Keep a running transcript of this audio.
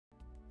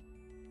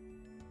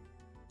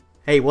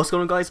Hey, what's going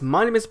on, guys?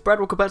 My name is Brad,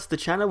 welcome back to the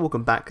channel,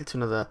 welcome back to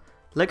another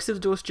Legacy of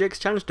the Duelist GX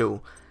Challenge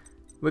Duel.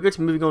 We're going to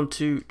be moving on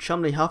to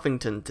Chumley,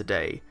 Huffington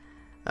today,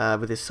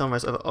 with his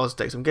Sunrise over Oz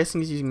deck. So I'm guessing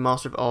he's using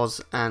Master of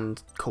Oz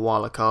and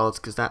Koala cards,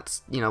 because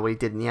that's, you know, what he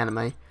did in the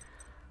anime.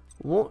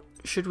 What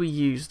should we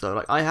use, though?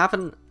 Like, I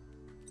haven't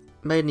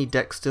made any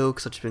decks still,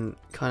 because I've just been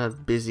kind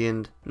of busy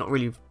and not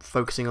really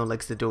focusing on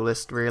Legacy of the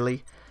Duelist,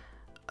 really.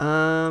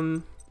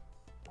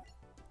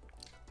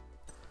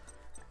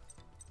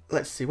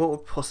 Let's see, what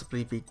would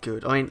possibly be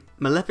good? I mean,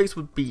 Malefics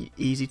would be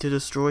easy to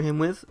destroy him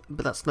with,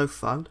 but that's no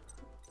fun.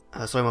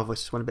 Sorry, my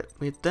voice just went a bit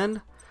weird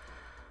then.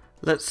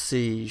 Let's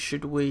see,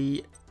 should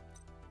we...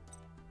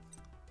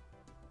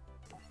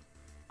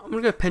 I'm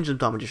going to go Pendulum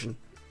Dart Magician.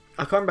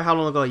 I can't remember how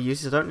long ago I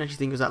used this, I don't actually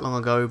think it was that long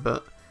ago,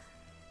 but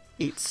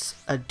it's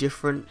a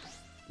different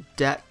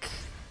deck,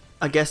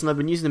 I guess, and I've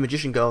been using the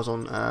Magician Girls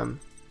on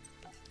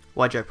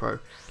YJ Pro.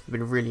 I've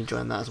been really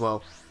enjoying that as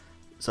well.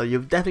 So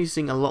you're definitely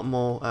seeing a lot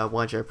more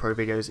YJ Pro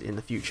videos in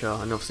the future,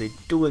 and obviously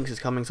Duel Links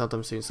is coming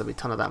sometime soon, so there'll be a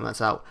ton of that when that's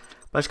out.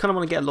 But I just kind of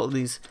want to get a lot of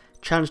these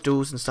challenge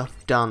duels and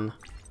stuff done,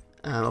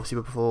 obviously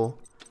before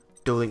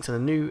Duel Links and a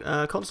new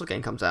console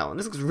game comes out. And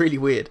this looks really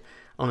weird,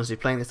 honestly,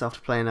 playing this after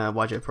playing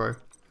YJ Pro.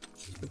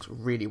 It looks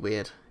really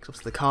weird, because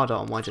obviously the card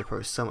art on YJ Pro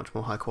is so much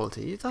more high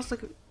quality. It does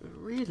look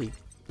really...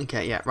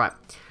 Okay, yeah, right.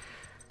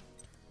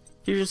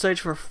 Fusion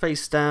Stage for a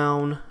face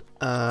down.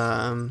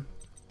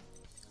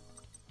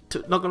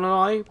 Not gonna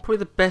lie, probably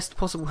the best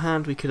possible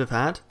hand we could have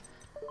had.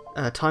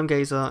 Time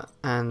Gazer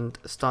and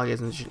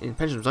Stargazer in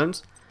Pendulum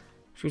Zones.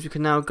 Which means we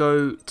can now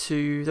go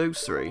to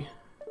those three.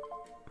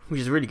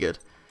 Which is really good.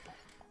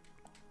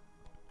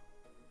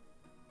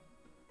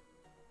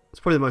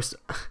 It's probably the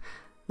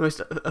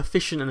most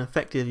efficient and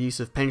effective use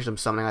of Pendulum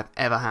Summoning I've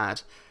ever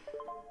had.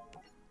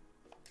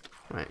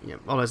 Right, yeah,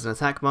 Oliver's in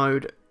attack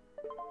mode.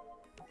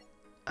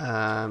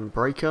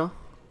 Breaker.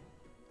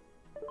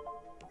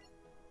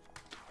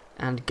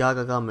 And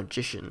Gaga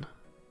Magician.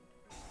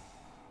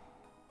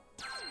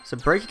 So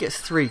Breaker gets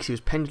 3 because he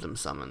was Pendulum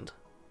Summoned.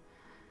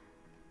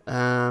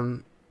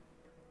 Oh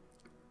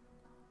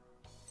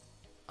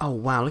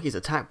wow, look at his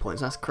attack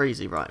points, that's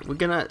crazy. Right, we're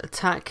gonna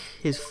attack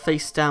his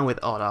face down with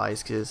Odd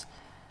Eyes, because...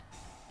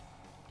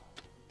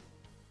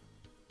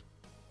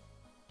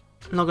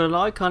 Not gonna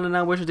lie, kinda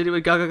now wish I did it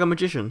with Gaga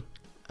Magician.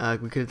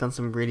 We could have done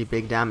some really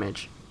big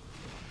damage.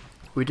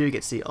 We do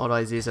get to see Odd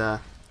Eyes'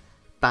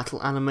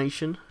 battle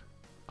animation.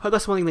 I hope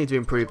that's one thing they do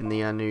improve in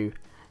the new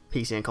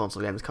PC and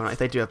console games coming out. If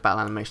they do have battle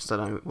animations, I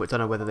don't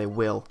know whether they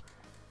will.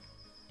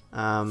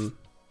 They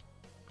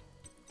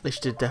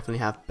should definitely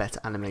have better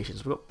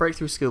animations. We've got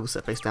breakthrough skill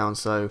set face down,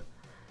 so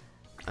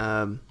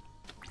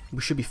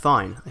we should be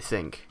fine, I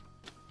think.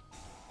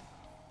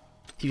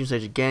 Fusion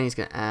Stage again, he's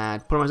going to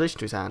add Polymerization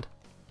to his hand.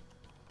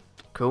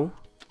 Cool.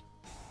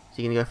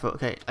 So you're going to go for,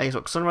 okay, Ace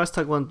Rock Sunrise,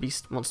 tag 1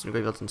 Beast Monster in the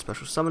Graveyard and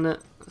Special Summon it.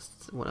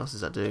 What else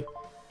does that do?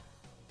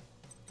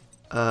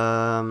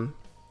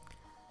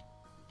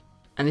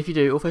 And if you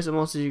do, all face-up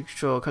monsters you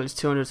control calculates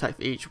 200 attack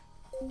for each.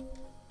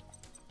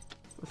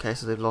 Okay,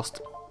 so they've lost.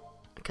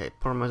 Okay,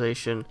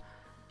 Polymerization.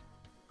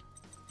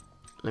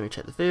 Let me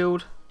check the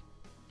field.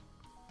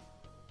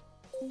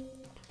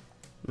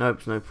 Nope,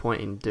 there's no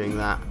point in doing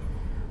that.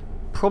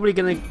 Probably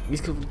gonna.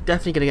 He's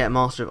definitely gonna get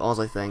Master of Oz,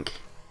 I think.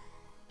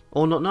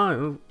 Or not?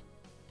 No.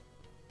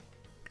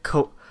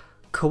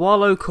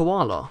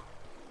 Koala.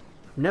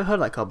 I've never heard of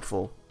that card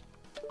before.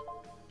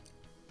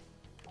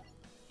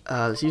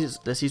 Let's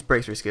use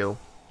breakthrough skill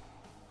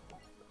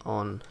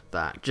on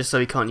that, just so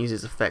he can't use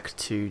his effect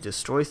to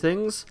destroy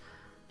things.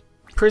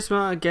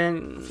 Prisma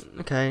again,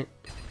 okay.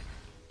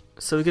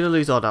 So we're gonna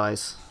lose Odd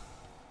Eyes,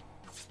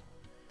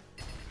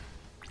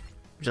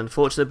 which is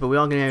unfortunate, but we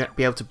are gonna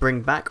be able to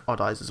bring back Odd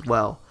Eyes as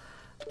well,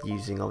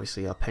 using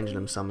obviously our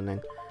Pendulum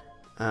Summoning.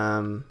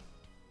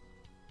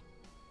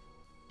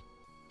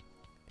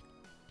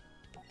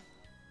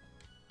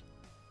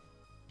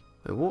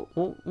 Wait, what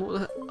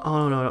the,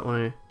 oh no, I don't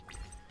want to.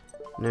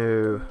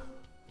 No.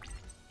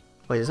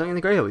 Wait, is there something in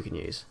the graveyard we can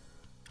use?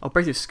 Oh,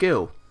 breakthrough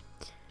skill.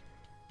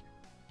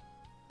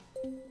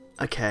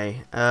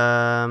 Okay.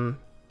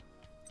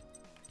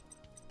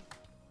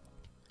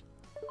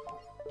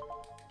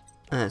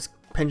 Let's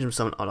Pendulum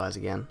Summon Odd Eyes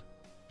again.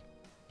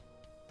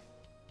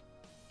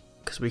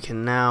 Because we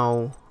can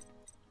now...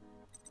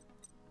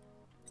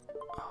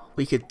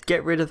 We could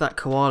get rid of that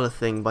Koala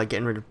thing by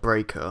getting rid of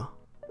Breaker.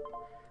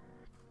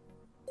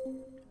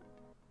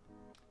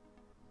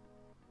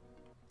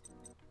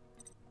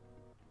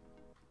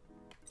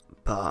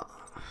 But,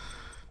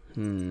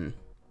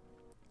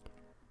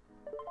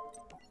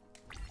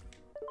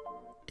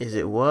 is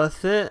it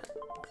worth it?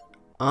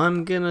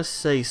 I'm gonna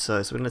say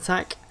so. So we're gonna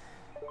attack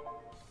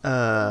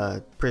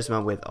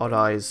Prisma with Odd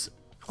Eyes.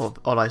 Or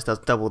Odd Eyes does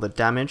double the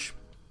damage.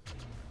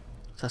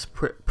 So that's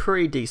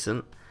pretty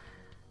decent.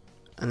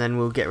 And then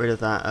we'll get rid of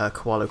that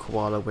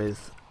Koala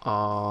with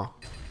our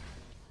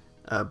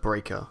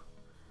Breaker.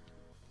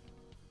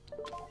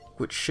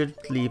 Which should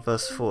leave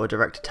us for a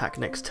direct attack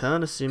next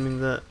turn,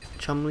 assuming that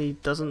Chumley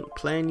doesn't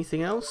play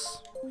anything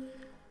else.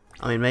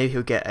 I mean, maybe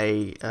he'll get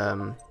a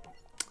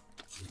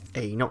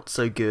a not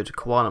so good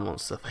koala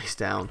monster face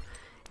down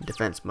in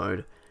defense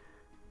mode,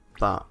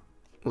 but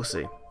we'll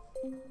see.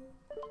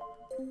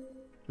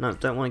 No,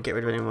 don't want to get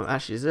rid of anyone.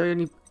 Actually, is there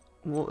any...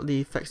 what are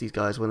the effects of these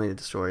guys when they're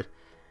destroyed?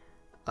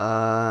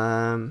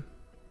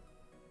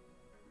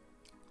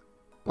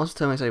 Once per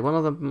turn, I say one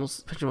of the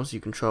monsters you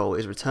control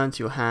is returned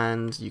to your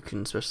hand. You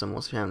can special summon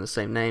monsters having the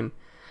same name.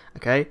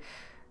 Okay.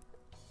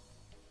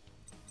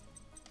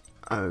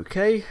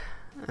 Okay.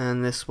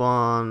 And this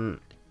one,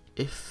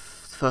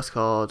 if the first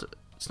card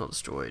is not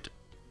destroyed.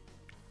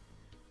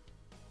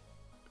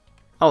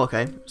 Oh,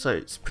 okay. So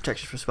it's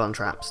protection from spell and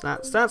traps.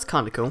 That's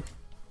kind of cool.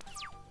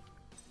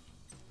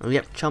 Oh,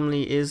 yep.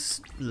 Chumley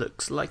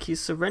looks like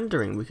he's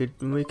surrendering. We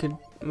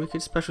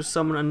could special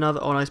summon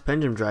another on ice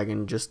pendulum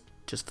dragon just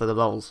for the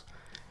lols.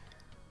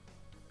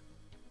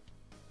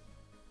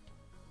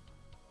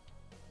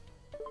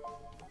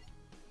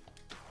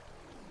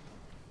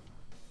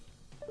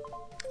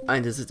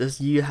 And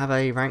does you have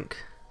a rank?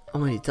 Oh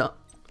my god!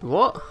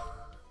 What?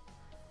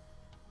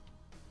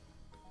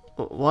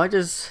 Why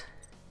does?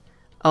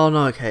 Oh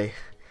no, okay.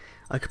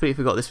 I completely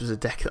forgot this was a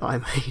deck that I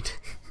made.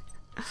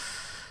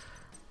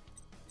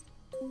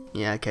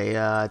 Yeah, okay.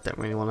 I don't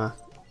really wanna.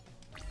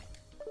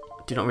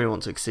 Do not really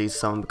want to exceed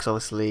someone because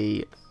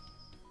obviously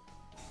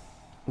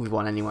we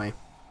won anyway,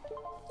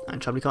 and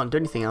Chumley can't do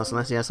anything else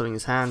unless he has something in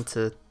his hand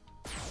to.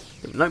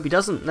 Nope, he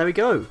doesn't. There we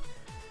go.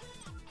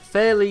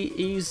 Fairly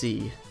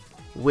easy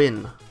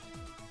win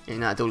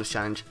in that Duelist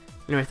challenge.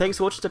 Anyway, thanks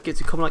for watching. Don't forget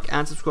to comment, like,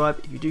 and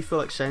subscribe. If you do feel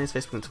like sharing this,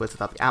 Facebook and Twitter,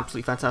 that'd be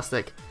absolutely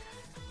fantastic.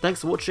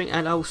 Thanks for watching,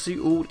 and I will see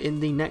you all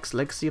in the next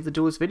Legacy of the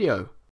Duelist video.